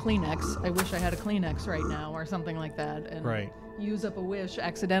 a Kleenex. I wish I had a Kleenex right now, or something like that, and use up a wish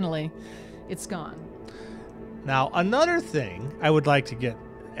accidentally, it's gone. Now, another thing I would like to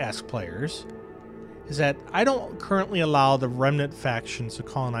ask players is that I don't currently allow the remnant factions to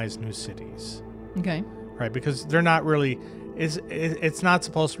colonize new cities. Okay. Right, because they're not really. It's not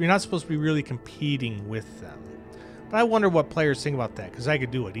supposed to. You're not supposed to be really competing with them. But I wonder what players think about that, because I could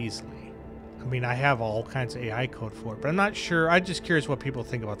do it easily. I mean, I have all kinds of AI code for it, but I'm not sure. I'm just curious what people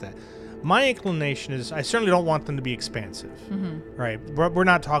think about that. My inclination is I certainly don't want them to be expansive, right? We're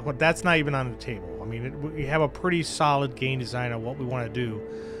not talking about, that's not even on the table. I mean, we have a pretty solid game design on what we want to do,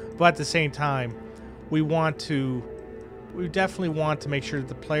 but at the same time, we definitely want to make sure that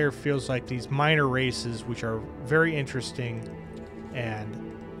the player feels like these minor races, which are very interesting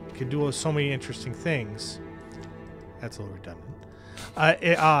and can do so many interesting things. That's a little redundant.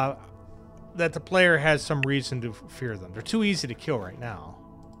 That the player has some reason to fear them. They're too easy to kill right now.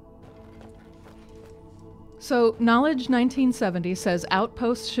 So, Knowledge 1970 says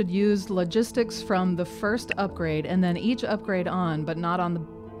outposts should use logistics from the first upgrade and then each upgrade on, but not on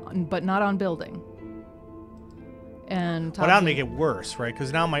building. And but that'll make it worse, right?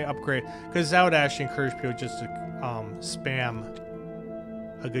 Because now my upgrade, because that would actually encourage people just to spam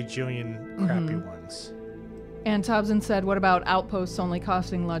a gajillion crappy ones. And Tobson said, what about outposts only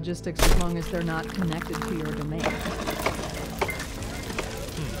costing logistics as long as they're not connected to your domain?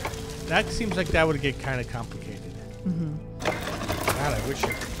 That seems like that would get kind of complicated. God, I wish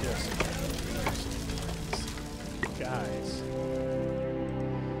I could just... Guys.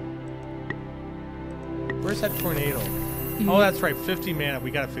 Where's that tornado? Oh, that's right. 50 mana.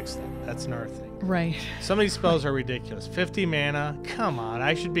 We got to fix that. That's another thing. Right. Some of these spells are ridiculous. 50 mana? Come on.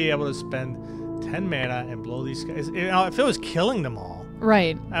 I should be able to spend 10 mana and blow these guys. If it was killing them all,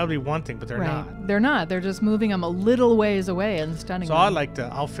 right, that would be one thing, but they're not. They're not. They're just moving them a little ways away and stunning them. So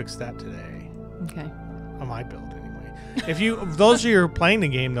I'll fix that today. Okay. On my build, anyway. Those of you who are playing the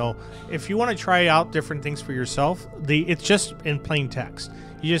game, though, if you want to try out different things for yourself, it's just in plain text.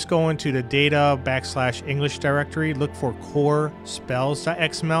 You just go into the data /English directory, look for core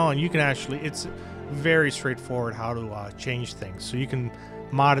spells.xml, and you can actually, it's very straightforward how to change things. So you can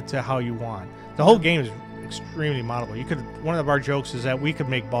mod it to how you want. The whole game is extremely moddable. One of our jokes is that we could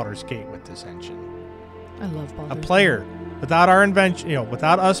make Baldur's Gate with this engine. I love Baldur's Gate. A player, without our invention,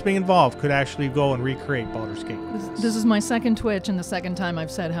 without us being involved, could actually go and recreate Baldur's Gate. This is my second Twitch and the second time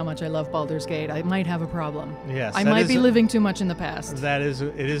I've said how much I love Baldur's Gate. I might have a problem. Yes, I might be living too much in the past. It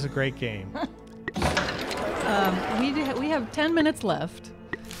is a great game. We have 10 minutes left.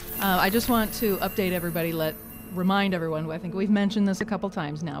 I just want to update everybody, let remind everyone, I think we've mentioned this a couple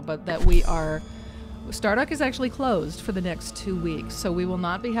times now, but that Stardock is actually closed for the next 2 weeks, so we will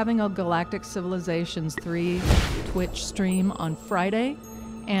not be having a Galactic Civilizations 3 Twitch stream on Friday,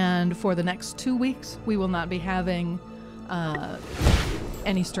 and for the next 2 weeks, we will not be having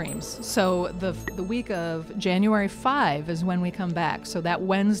any streams. So the week of January 5 is when we come back. So that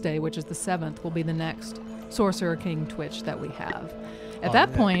Wednesday, which is the 7th, will be the next Sorcerer King Twitch that we have. At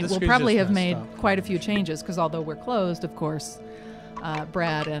that point, we'll probably have made quite a few changes, because although we're closed, of course,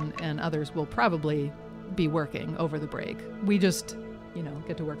 Brad and others will probably be working over the break. We just,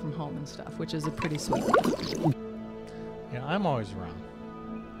 get to work from home and stuff, which is a pretty sweet deal. Yeah, I'm always around.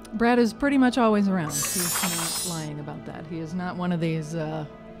 Brad is pretty much always around. He's not lying about that. He is not one of these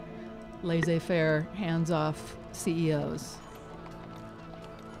laissez-faire, hands-off CEOs.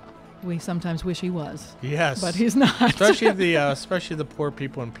 We sometimes wish he was. Yes. But he's not. Especially the poor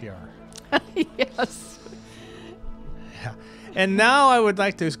people in PR. Yes. Yeah. And now I would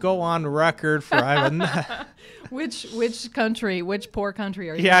like to go on record for Which country, which poor country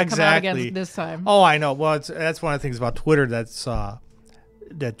are you going to come out against this time? Oh, I know. Well, that's one of the things about Twitter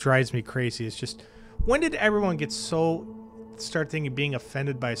that drives me crazy. It's just, when did everyone start thinking being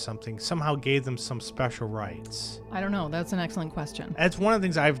offended by something somehow gave them some special rights? I don't know. That's an excellent question. That's one of the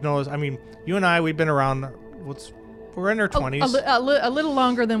things I've noticed. I mean, you and I, we've been around, we're in our 20s. A little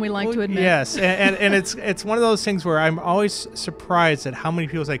longer than we like to admit. Yes, and it's one of those things where I'm always surprised at how many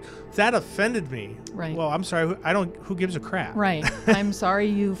people say, that offended me. Right. Well, I'm sorry, who gives a crap? Right. I'm sorry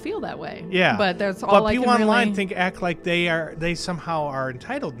you feel that way. Yeah. But that's all I can people online really... act like they somehow are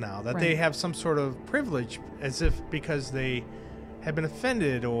entitled now, that they have some sort of privilege, as if because they have been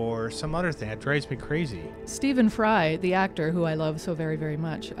offended or some other thing. It drives me crazy. Stephen Fry, the actor who I love so very, very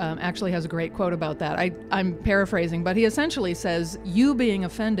much, actually has a great quote about that. I'm paraphrasing, but he essentially says, you being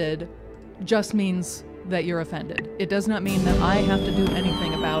offended just means that you're offended. It does not mean that I have to do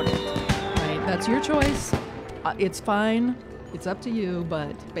anything about it. Right? That's your choice. It's fine. It's up to you,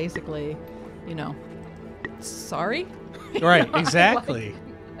 but basically, sorry? Right, exactly.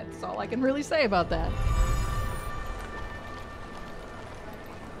 That's all I can really say about that.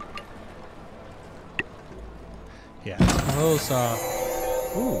 Yeah, it's one of those,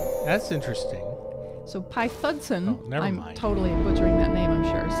 ooh, that's interesting. So Pythudson, I'm mind. totally butchering that name, I'm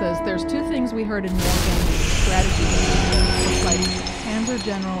sure, says there's two things we heard in wargaming strategy. Looks like Panzer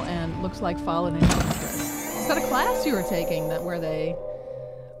General and looks like Fallen Enchantress. Is that a class you were taking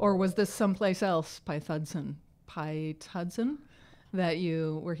or was this someplace else, Pythudson, that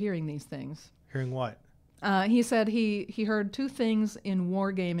you were hearing these things? Hearing what? He said he heard two things in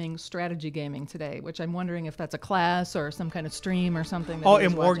wargaming strategy gaming today, which I'm wondering if that's a class or some kind of stream or something. That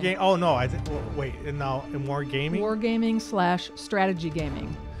in wargaming? Oh, no. Wait, now in wargaming? Wargaming / strategy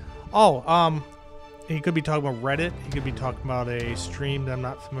gaming. Oh, he could be talking about Reddit. He could be talking about a stream that I'm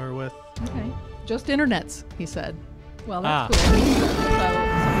not familiar with. Okay. Just internets, he said. Well, that's cool. So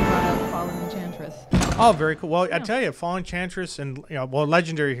somebody brought up Fallen Enchantress. Oh, very cool. Well, I tell you, Fallen Enchantress and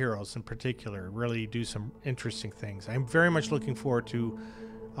legendary heroes in particular really do some interesting things. I'm very much looking forward to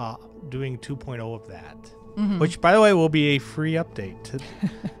doing 2.0 of that, which, by the way, will be a free update to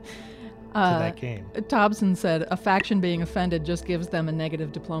that game. Thompson said, a faction being offended just gives them a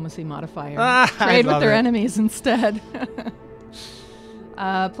negative diplomacy modifier. Trade with their enemies instead.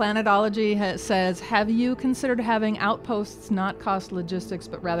 Planetology says, have you considered having outposts not cost logistics,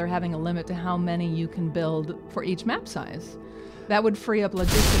 but rather having a limit to how many you can build for each map size? That would free up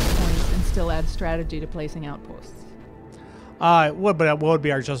logistics points and still add strategy to placing outposts. But what would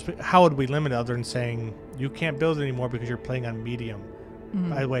be how would we limit it other than saying you can't build anymore because you're playing on medium?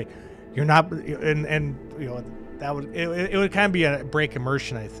 By the way, you're not, and that would it would kind of be a break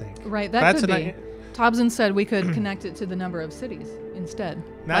immersion, I think. Right, that could be. Thompson said we could connect it to the number of cities instead.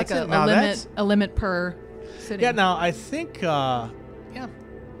 Like a limit per city. Yeah, now I think,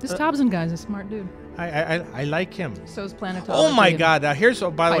 This Thompson guy's a smart dude. I like him. So's Planetology. Oh my God! Now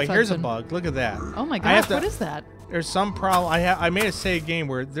by the way, here's a bug. Look at that. Oh my gosh! What is that? There's some problem. I made a save game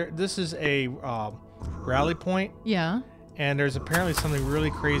where this is a rally point. Yeah. And there's apparently something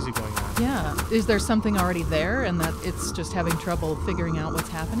really crazy going on. Yeah. Is there something already there, and that it's just having trouble figuring out what's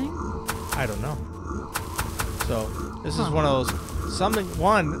happening? I don't know. So this is one of those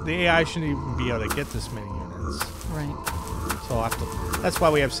the AI shouldn't even be able to get this many units. Right. So that's why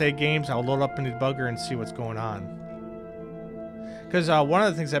we have save games. I'll load up a debugger and see what's going on. Because one of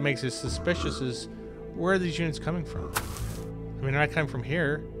the things that makes it suspicious is where are these units coming from? I mean, they're not coming from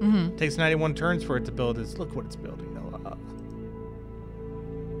here. It takes 91 turns for it to build this. Look what it's building.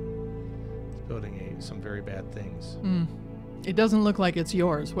 It's building some very bad things. It doesn't look like it's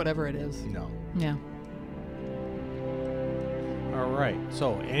yours, whatever it is. No. Yeah. All right.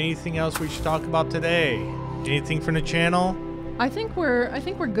 So, anything else we should talk about today? Anything from the channel? I think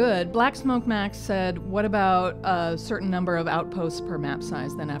we're good. Black Smoke Max said, "What about a certain number of outposts per map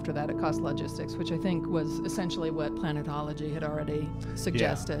size?" Then after that, it costs logistics, which I think was essentially what Planetology had already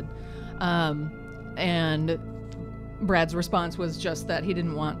suggested. And Brad's response was just that he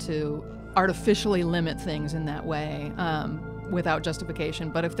didn't want to artificially limit things in that way without justification.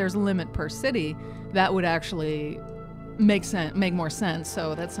 But if there's a limit per city, that would actually make more sense.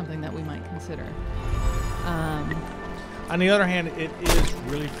 So that's something that we might consider. On the other hand, it is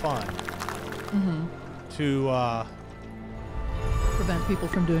really fun to prevent people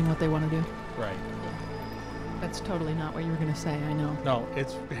from doing what they want to do. Right. That's totally not what you were going to say, I know. No,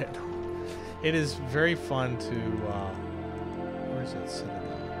 it is very fun to where is that citadel?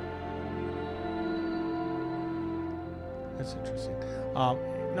 That's interesting.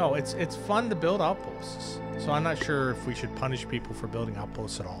 No, it's fun to build outposts. So I'm not sure if we should punish people for building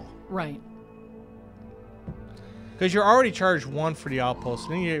outposts at all. Right. Because you're already charged one for the outpost,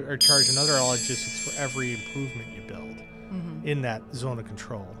 and then you are charged another logistics for every improvement you build in that zone of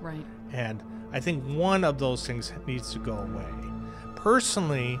control. Right. And I think one of those things needs to go away.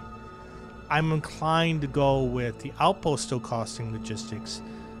 Personally, I'm inclined to go with the outpost still costing logistics,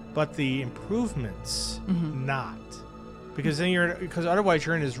 but the improvements not. Because then otherwise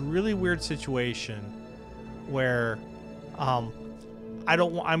you're in this really weird situation where I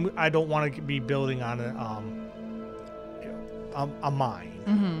don't want to be building on a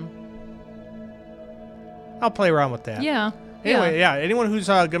mine. I'll play around with that. Yeah. Anyway, yeah. Anyone who's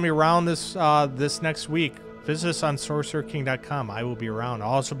going to be around this next week, visit us on sorcererking.com. I will be around.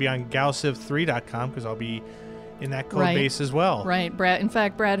 I'll also be on galciv3.com because I'll be in that code base as well. Right. Brad. In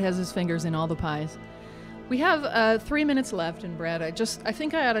fact, Brad has his fingers in all the pies. We have 3 minutes left, and Brad, I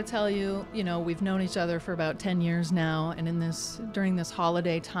think I ought to tell you, we've known each other for about 10 years now, and during this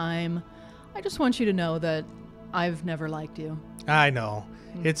holiday time, I just want you to know that I've never liked you. I know.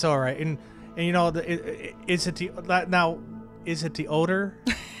 It's all right. And is it the odor?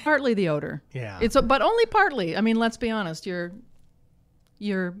 Partly the odor. Yeah. But only partly. I mean, let's be honest. You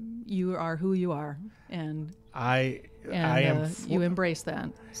are who you are, and you embrace that.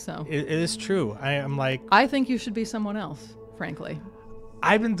 So it is true. I think you should be someone else, frankly.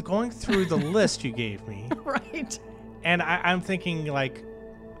 I've been going through the list you gave me. Right. And I'm thinking like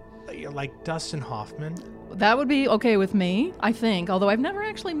Dustin Hoffman. That would be okay with me, I think. Although I've never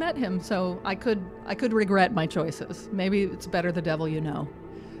actually met him, so I could regret my choices. Maybe it's better the devil you know.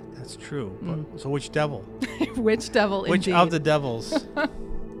 That's true. But, so which devil? Which devil? Which indeed. of the devils?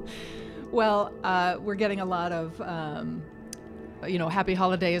 Well, we're getting a lot of happy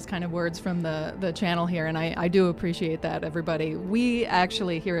holidays kind of words from the channel here, and I do appreciate that, everybody. We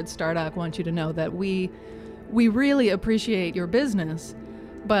actually here at Stardock want you to know that we really appreciate your business,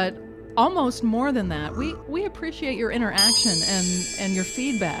 but almost more than that, we appreciate your interaction and your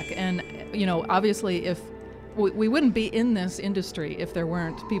feedback. And obviously, if we wouldn't be in this industry if there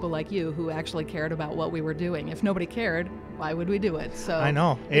weren't people like you who actually cared about what we were doing. If nobody cared, why would we do it? So I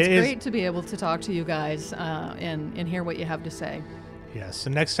know it's great to be able to talk to you guys and hear what you have to say. Yes. So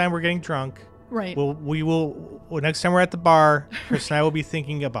next time we're getting drunk, right? We will. Next time we're at the bar, Chris and I will be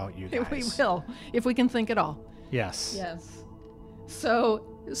thinking about you guys. We will, if we can think at all. Yes. Yes.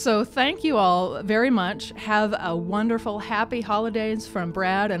 So thank you all very much. Have a wonderful, happy holidays from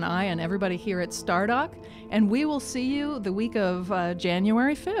Brad and I and everybody here at Stardock. And we will see you the week of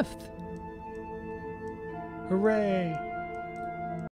January 5th. Hooray!